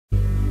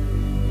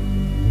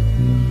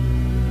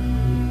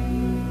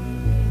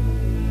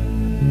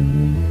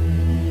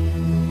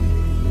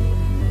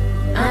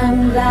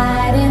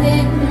gliding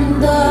in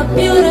the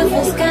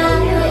beautiful sky.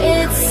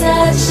 It's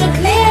such a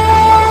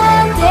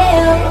clear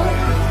day.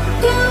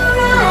 You're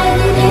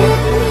riding in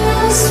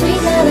your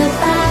sweet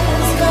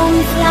lullabies. Come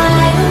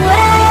fly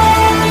away.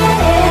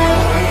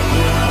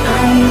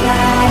 I'm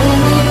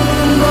gliding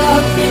in the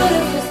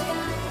beautiful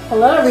sky.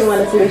 Hello everyone,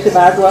 it's Alicia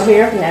Boswell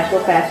here from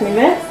Nashville Fashion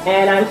Events,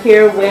 and I'm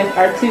here with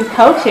our two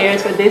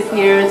co-chairs for this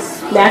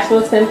year's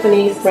Nashville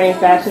Symphony Spring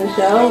Fashion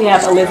Show. We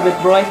have Elizabeth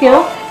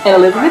Broyhill and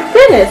Elizabeth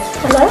Dennis.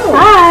 Hello.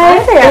 Hi.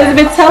 Hi there.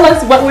 Elizabeth, tell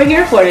us what we're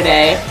here for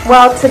today.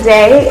 Well,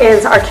 today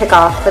is our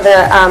kickoff for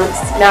the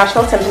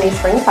Nashville Symphony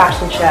Spring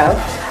Fashion Show.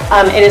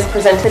 It is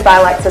presented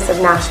by Lexus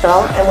of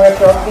Nashville, and we're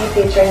thrilled to be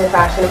featuring the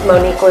fashion of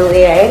Monique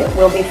Lhuillier.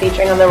 We'll be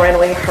featuring on the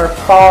runway her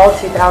Fall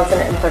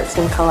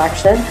 2013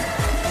 collection.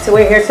 So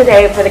we're here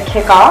today for the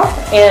kickoff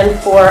and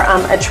for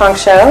a trunk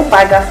show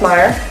by Gus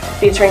Mayer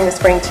featuring the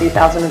Spring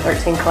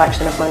 2013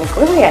 collection of Monique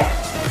Lhuillier.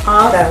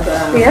 Awesome.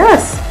 So,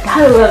 yes.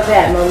 I love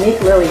that,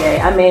 Monique Lhuillier.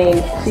 I mean,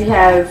 she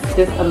has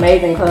just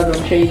amazing clothes,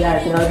 I'm sure you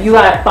guys know. If you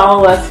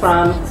follow us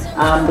from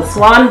the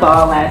Swan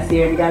Ball last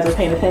year, if you guys were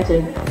paying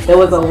attention, there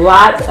was a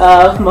lot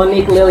of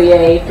Monique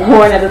Lhuillier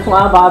worn at the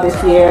Swan Ball this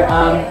year.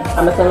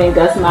 I'm assuming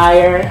Gus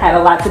Mayer had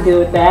a lot to do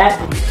with that.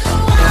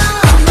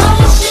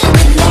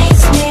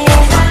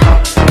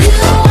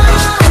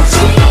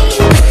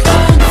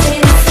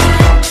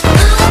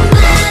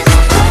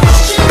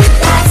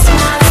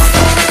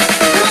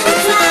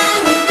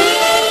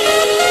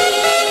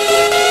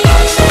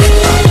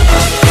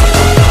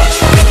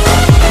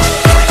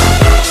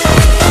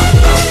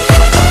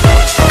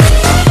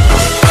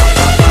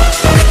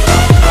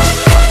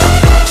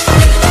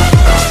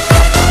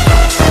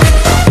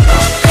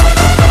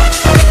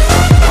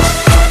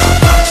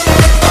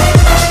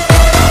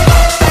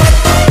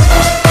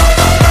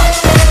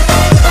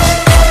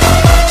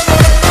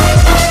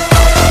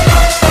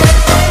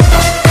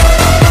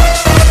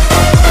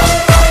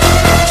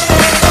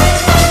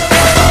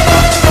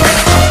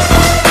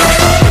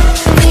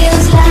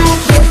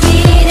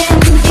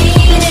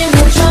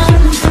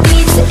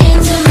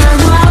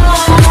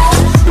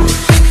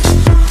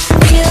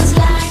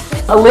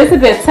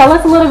 Elizabeth, tell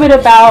us a little bit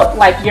about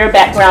your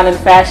background in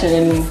fashion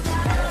and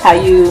how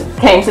you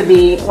came to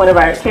be one of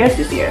our chairs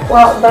this year.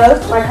 Well,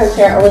 both my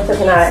co-chair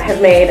Elizabeth and I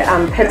have made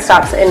pit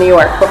stops in New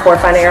York before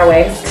finding our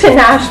way to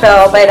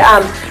Nashville. But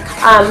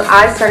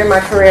I started my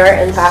career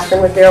in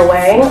fashion with Vera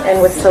Wang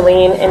and with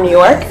Celine in New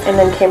York, and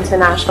then came to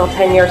Nashville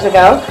 10 years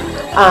ago,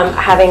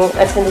 having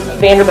attended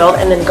Vanderbilt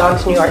and then gone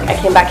to New York. I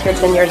came back here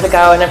 10 years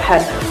ago and have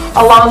had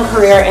a long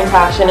career in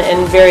fashion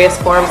in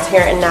various forms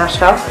here in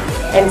Nashville.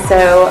 And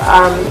so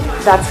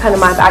that's kind of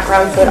my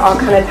background, so it all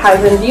kind of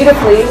ties in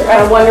beautifully.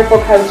 A wonderful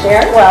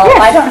co-chair. Well, yes.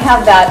 I don't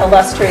have that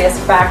illustrious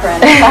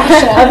background in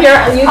fashion.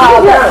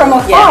 But from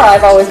afar,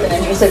 I've always been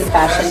interested in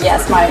fashion.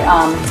 Yes,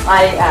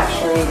 I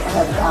actually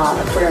have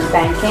a career in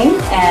banking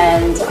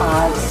and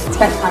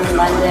spent time in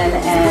London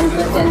and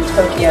lived in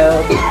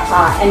Tokyo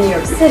and New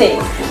York City.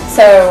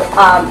 So,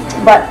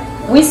 but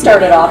we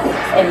started off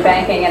in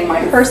banking, and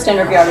my first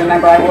interview, I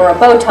remember I wore a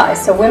bow tie.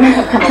 So women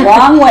have come a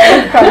long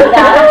way from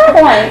that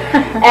point,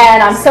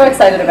 and I'm so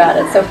excited about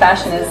it. So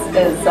fashion is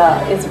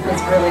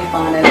really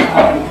fun, and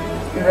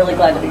I'm really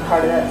glad to be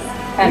part of this,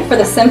 and for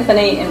the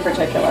symphony in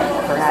particular.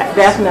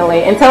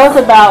 Definitely. And tell us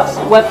about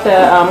what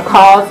the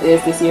cause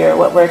is this year,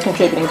 what we're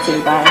contributing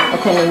to by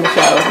attending the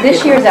show.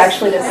 This year is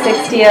actually the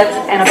 60th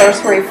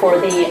anniversary for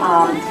the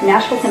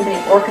Nashville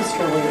Symphony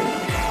Orchestra League.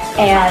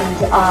 And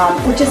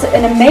which is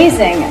an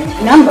amazing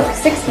number,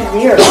 60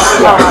 years.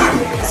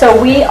 So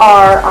we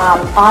are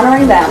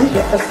honoring them.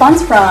 The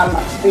funds from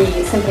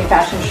the Symphony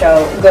Fashion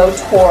Show go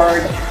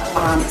toward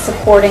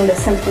supporting the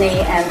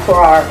symphony and for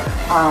our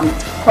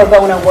pro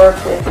bono work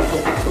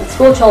with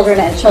school children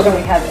and children.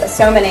 We have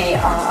so many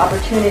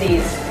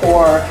opportunities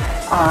for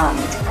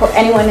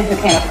anyone who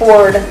can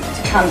afford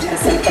to come to the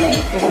symphony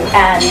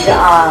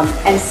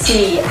and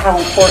see how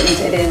important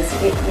it is,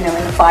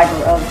 in the fiber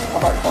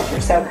of our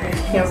culture. So,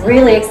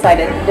 really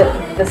excited.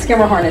 The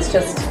Schermerhorn is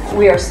just,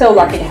 we are so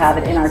lucky to have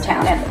it in our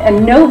town,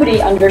 and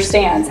nobody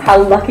understands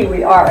how lucky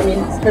we are. I mean,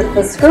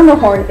 the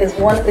Schermerhorn is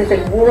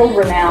a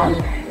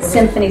world-renowned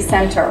symphony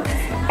center,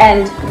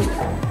 and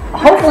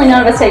hopefully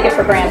none of us take it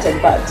for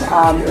granted,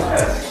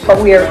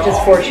 but we are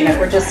just fortunate.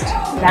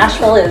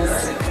 Nashville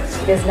is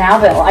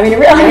Nowville. I mean,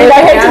 really,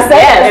 I hate to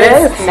say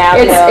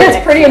it.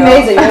 It's pretty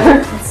amazing.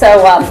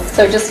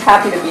 So just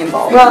happy to be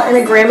involved. Well, and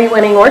a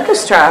Grammy-winning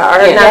orchestra. Our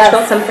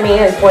Nashville Symphony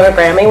has won a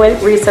Grammy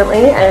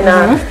recently,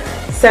 and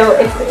so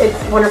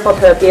it's wonderful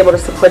to be able to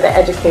support the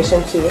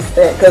education piece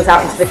that goes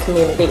out into the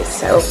community.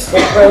 So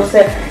we're thrilled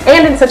to,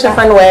 and in such a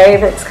fun way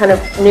that's kind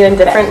of new and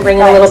different,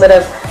 bringing a little bit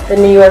of the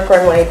New York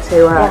runway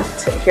to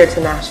here to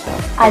Nashville.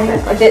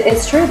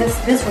 It's true.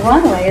 This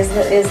runway is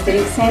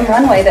the same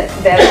runway that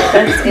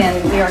folks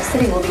in New York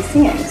City will be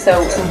seeing.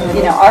 So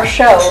our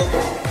show,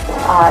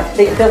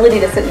 the ability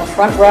to sit in the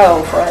front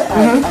row for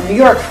a New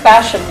York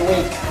Fashion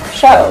Week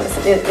show,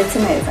 it's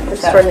amazing.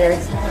 Extraordinary.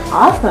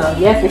 Awesome.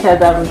 Yes,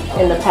 because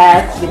in the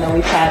past,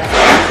 we've had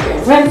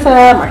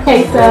Renta,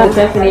 Marquesa. The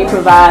Symphony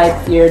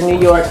provides your New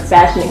York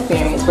fashion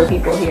experience for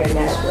people here in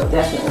Nashville,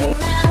 definitely.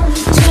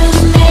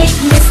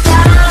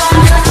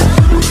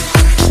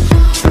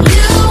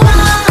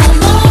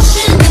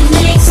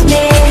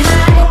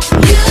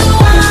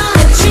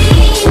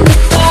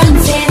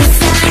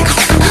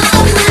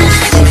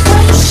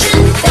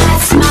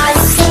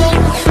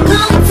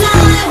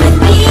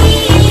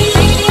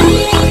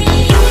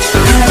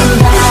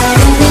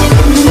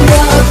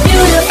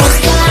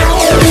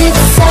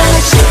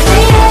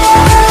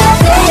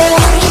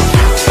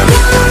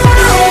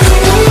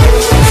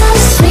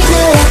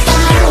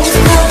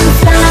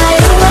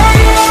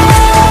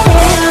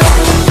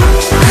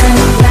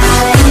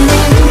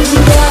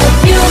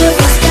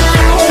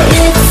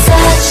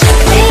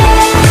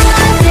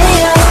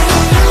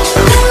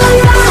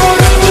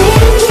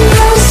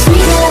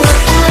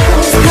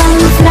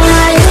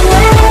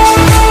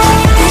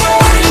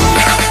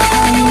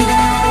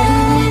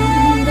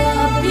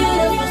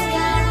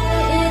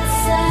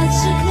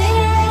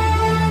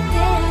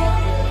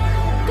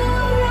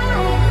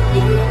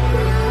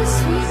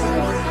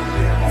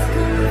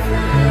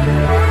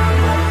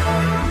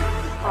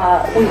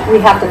 We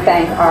have to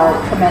thank our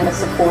tremendous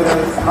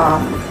supporters,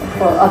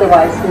 for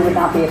otherwise we would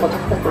not be able to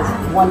put this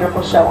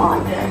wonderful show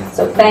on.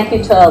 So thank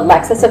you to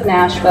Lexus of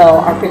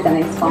Nashville, our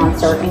presenting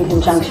sponsor, in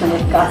conjunction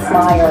with Gus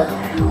Mayer,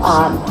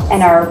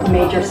 and our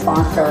major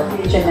sponsor,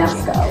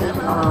 Genesco.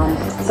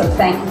 So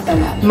thank you so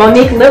much.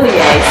 Monique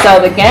Lhuillier. So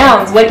the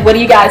gowns, what do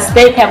you guys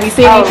think? Have we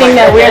seen anything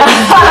that we're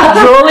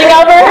drooling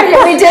over?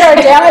 We did our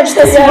damage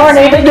this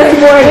morning.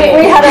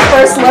 We had our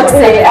first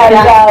look-see,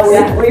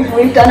 and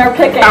we've done our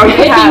picking. Are we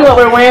picking what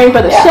we're wearing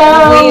for the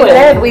show? We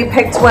did. We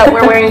picked what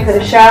we're wearing for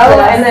the show,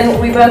 and then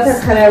we both are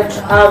kind of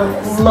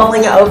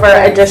mulling over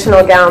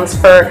additional gowns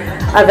for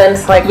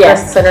events like the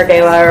Center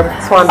Gala or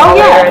Swan Ball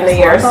later in the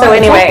year. So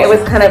anyway, it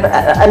was kind of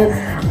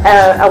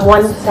a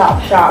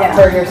one-stop shop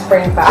for your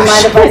spring fashion. Do you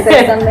mind if I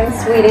say something,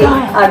 sweetie?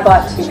 I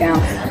bought 2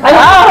 gowns.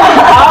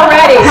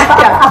 Already.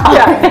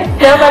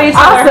 Nobody's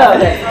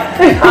awesome.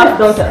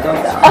 Don't tell.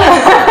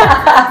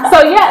 So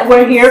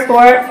we're here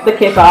for the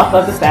kickoff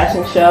of the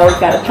fashion show. We've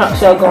got a trunk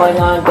show going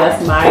on.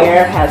 Gus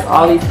Mayer has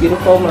all these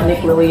beautiful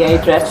Monique Lhuillier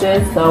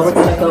dresses. So we're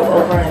going to go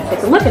over and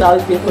take a look at all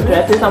these beautiful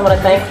dresses. I want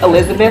to thank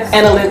Elizabeth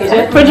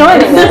for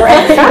joining us.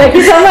 Thank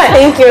you so much.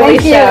 Thank you,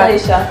 Alicia. Thank you,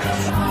 Alicia.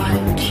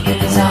 Keeping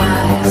his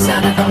eyes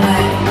out of the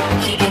way,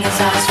 keeping his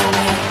eyes from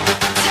me.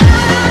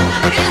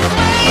 Time is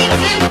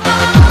waiting for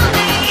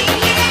me,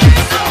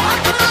 so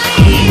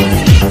please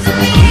speak to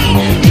me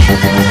in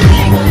the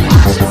language I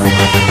should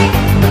say.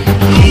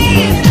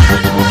 Please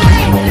find a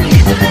way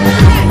into the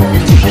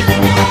night, take the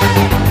night.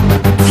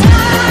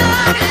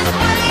 Time is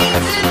waiting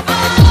for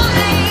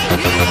me,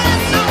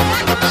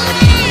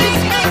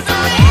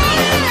 so please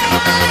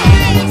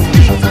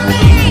speak to me. Speak to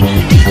me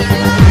in the language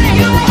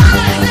you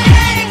wanna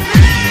say.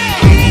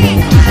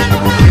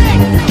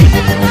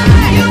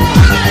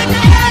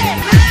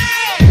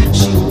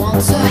 She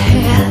wants her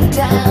hair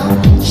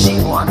down, she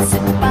wants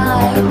it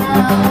by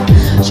now.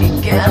 She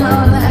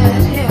cannot let